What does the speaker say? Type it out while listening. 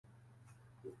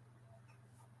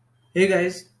Hey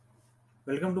guys,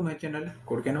 welcome to my channel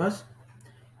Code Canvas.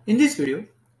 In this video,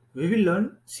 we will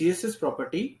learn CSS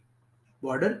property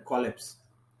border collapse.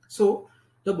 So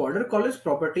the border collapse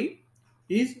property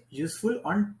is useful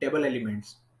on table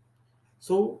elements.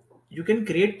 So you can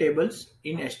create tables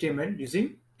in HTML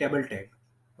using table tag.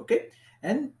 Okay,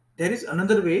 and there is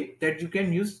another way that you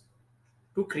can use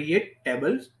to create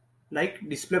tables like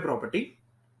display property,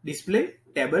 display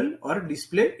table or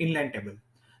display inline table.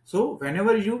 So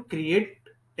whenever you create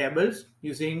tables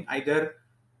using either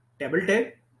table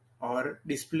tag or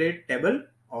display table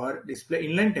or display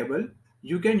inline table,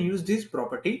 you can use this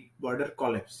property border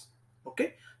collapse.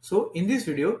 Okay, so in this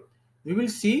video we will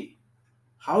see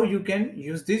how you can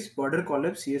use this border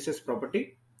collapse CSS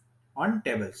property on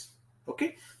tables.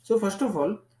 Okay, so first of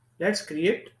all, let's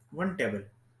create one table.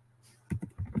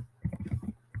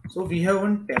 So we have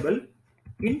one table.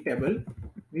 In table,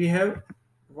 we have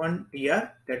one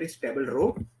tr, that is table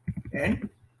row, and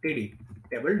td,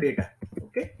 table data.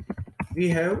 Okay, we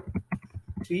have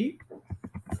 3,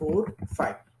 4,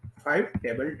 5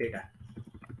 table data.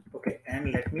 Okay,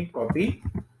 and let me copy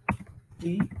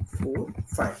 3, 4,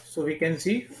 5. So we can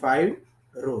see 5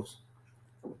 rows.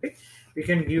 Okay, we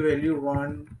can give value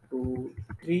 1, 2,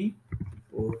 3,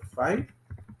 4, 5,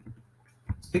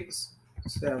 6,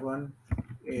 7,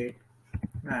 8,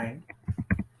 9,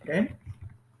 10,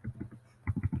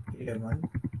 11,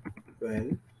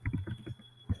 12,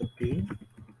 13,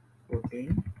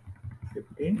 14,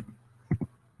 15,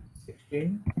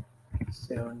 16,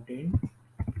 17,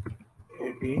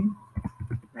 18,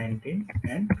 19,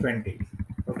 and 20.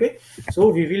 Okay, so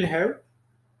we will have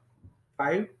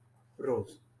 5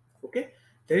 rows. Okay,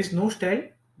 there is no style,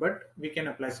 but we can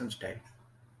apply some style.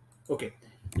 Okay,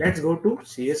 let's go to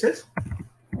CSS.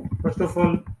 First of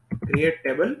all, create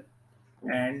table,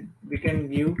 and we can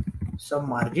give some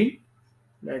margin.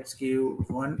 Let's give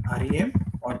one rem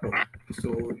auto,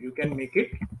 so you can make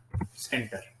it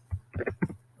center.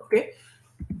 Okay,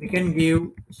 we can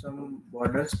give some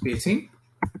border spacing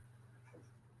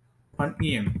on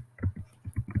em.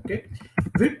 Okay,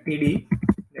 with td,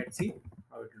 let's see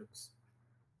how it looks.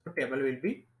 So table will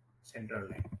be central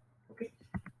line. Okay,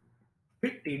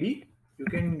 with td you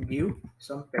can give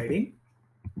some padding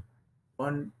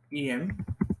on em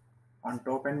on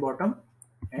top and bottom,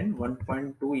 and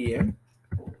 1.2 em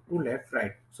to left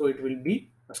right, so it will be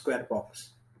a square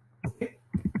box. Okay,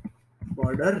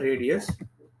 border radius,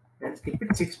 let's keep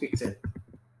it 6 pixel.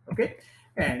 Okay,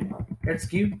 and let's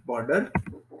give border,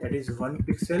 that is 1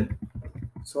 pixel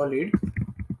solid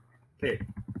red.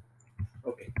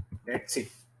 Okay, let's see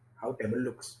how table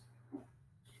looks.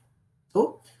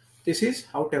 So this is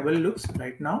how table looks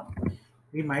right now.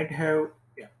 We might have,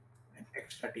 yeah, an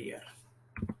extra tr.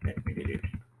 Let me delete it.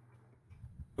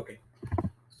 Okay,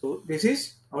 so this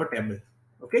is our table.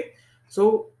 Okay,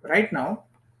 so right now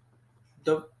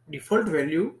the default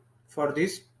value for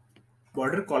this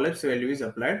border collapse value is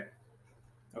applied.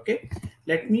 Okay,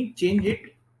 let me change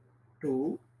it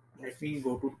to, let me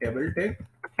go to table tag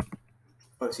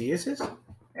for CSS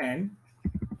and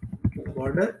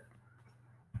border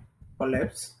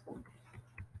collapse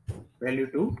value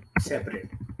to separate.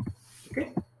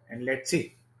 Okay, and let's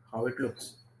see how it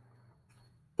looks.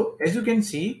 So as you can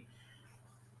see,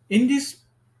 in this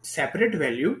separate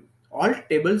value, all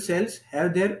table cells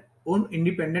have their own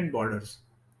independent borders.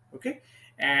 Okay,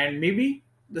 and maybe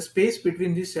the space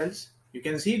between these cells, you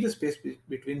can see the space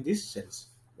between these cells.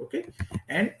 Okay,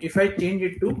 and if I change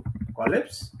it to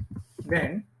collapse,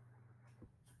 then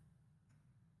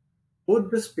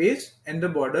both the space and the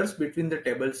borders between the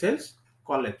table cells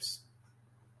collapse.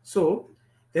 So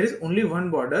there is only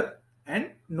one border and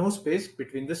no space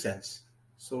between the cells.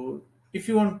 So if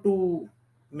you want to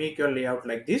make your layout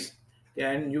like this,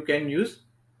 then you can use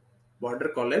border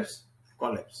collapse.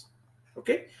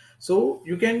 Okay, so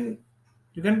you can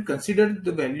consider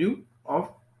the value of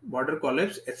border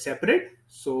collapse as separate,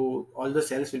 so all the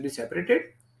cells will be separated,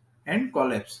 and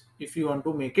collapse if you want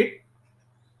to make it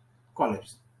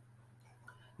collapse.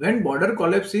 When border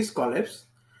collapse is collapse,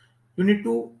 you need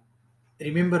to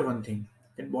remember one thing,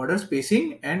 that border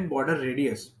spacing and border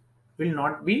radius will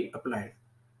not be applied.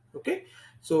 Okay,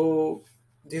 so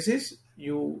this is,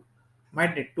 you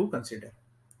might need to consider.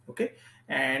 Okay,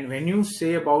 and when you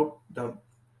say about the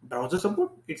browser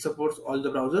support, it supports all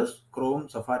the browsers: Chrome,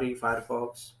 Safari,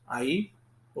 Firefox, IE,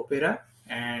 Opera,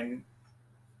 and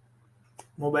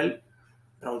mobile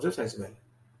browsers as well.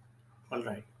 All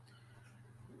right,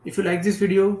 if you like this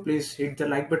video, please hit the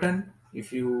like button.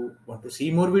 If you want to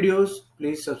see more videos,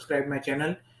 please subscribe my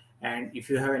channel. And if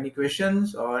you have any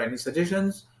questions or any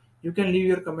suggestions, you can leave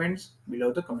your comments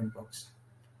below the comment box.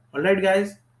 Alright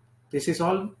guys, this is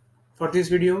all. for this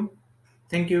video.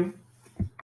 Thank you.